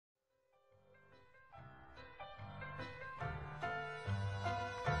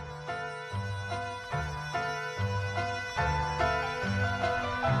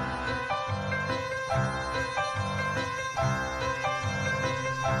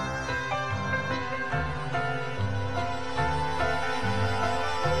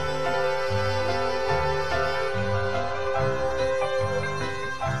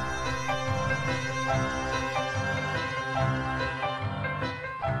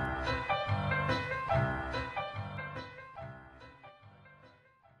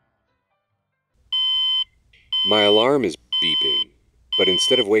My alarm is beeping, but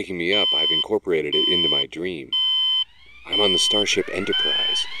instead of waking me up, I've incorporated it into my dream. I'm on the Starship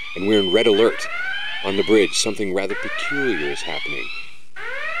Enterprise, and we're in red alert. On the bridge, something rather peculiar is happening.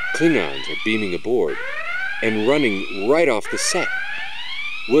 Klingons are beaming aboard, and running right off the set.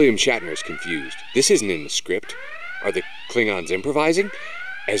 William Shatner's confused. This isn't in the script. Are the Klingons improvising?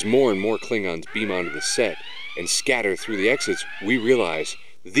 As more and more Klingons beam onto the set and scatter through the exits, we realize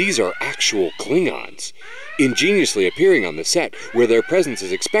these are actual Klingons, ingeniously appearing on the set where their presence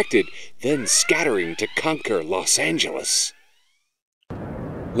is expected, then scattering to conquer Los Angeles.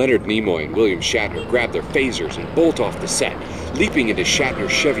 Leonard Nimoy and William Shatner grab their phasers and bolt off the set, leaping into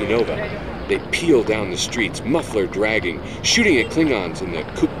Shatner's Chevy Nova. They peel down the streets, muffler dragging, shooting at Klingons in the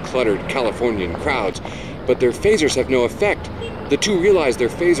kook-cluttered Californian crowds, but their phasers have no effect. The two realize their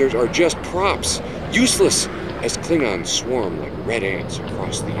phasers are just props, useless, as Klingons swarm like red ants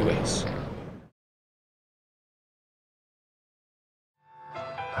across the U.S.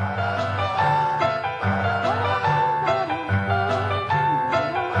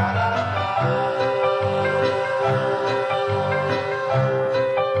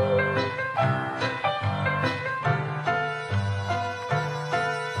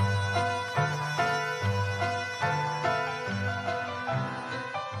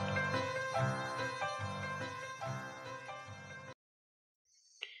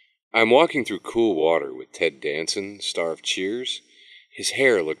 I'm walking through cool water with Ted Danson, star of Cheers. His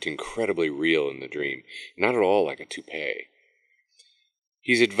hair looked incredibly real in the dream, not at all like a toupee.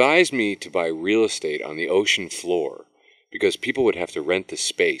 He's advised me to buy real estate on the ocean floor because people would have to rent the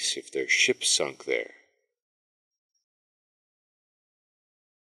space if their ship sunk there.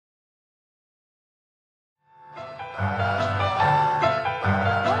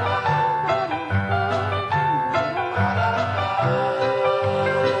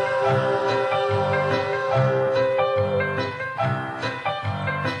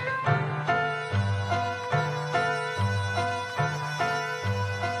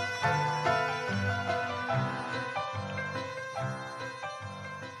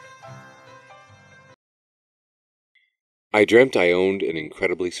 I dreamt I owned an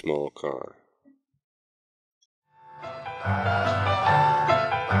incredibly small car.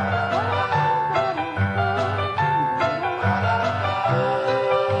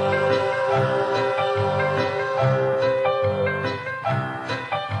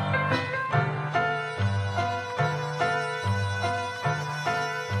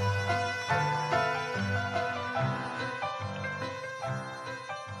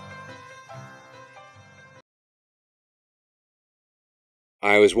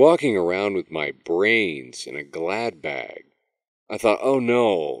 I was walking around with my brains in a glad bag. I thought, oh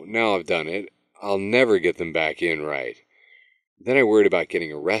no, now I've done it. I'll never get them back in right. Then I worried about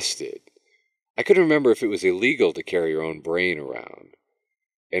getting arrested. I couldn't remember if it was illegal to carry your own brain around,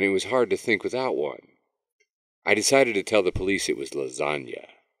 and it was hard to think without one. I decided to tell the police it was lasagna.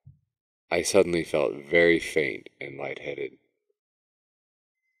 I suddenly felt very faint and lightheaded.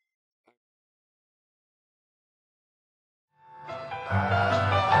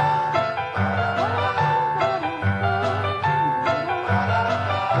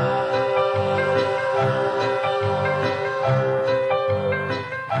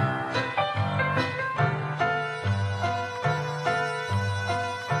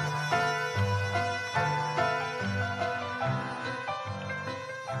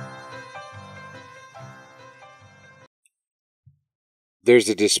 There's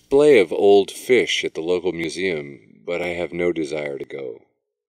a display of old fish at the local museum, but I have no desire to go.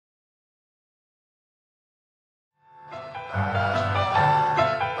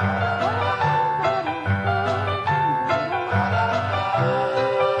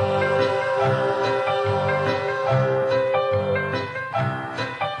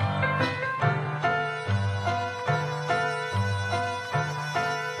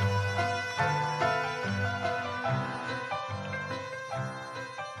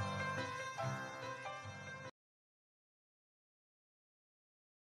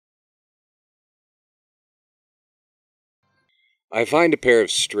 I find a pair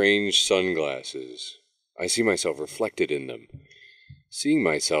of strange sunglasses. I see myself reflected in them. Seeing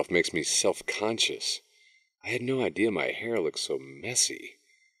myself makes me self-conscious. I had no idea my hair looked so messy.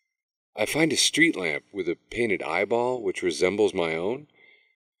 I find a street lamp with a painted eyeball which resembles my own.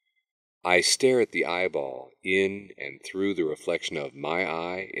 I stare at the eyeball in and through the reflection of my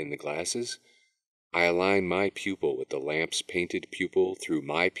eye in the glasses. I align my pupil with the lamp's painted pupil through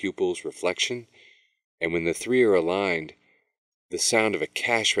my pupil's reflection, and when the three are aligned, the sound of a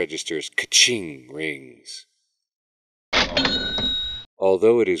cash register's ka-ching rings.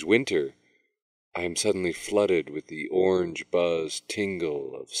 Although it is winter, I am suddenly flooded with the orange buzz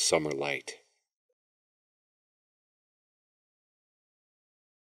tingle of summer light.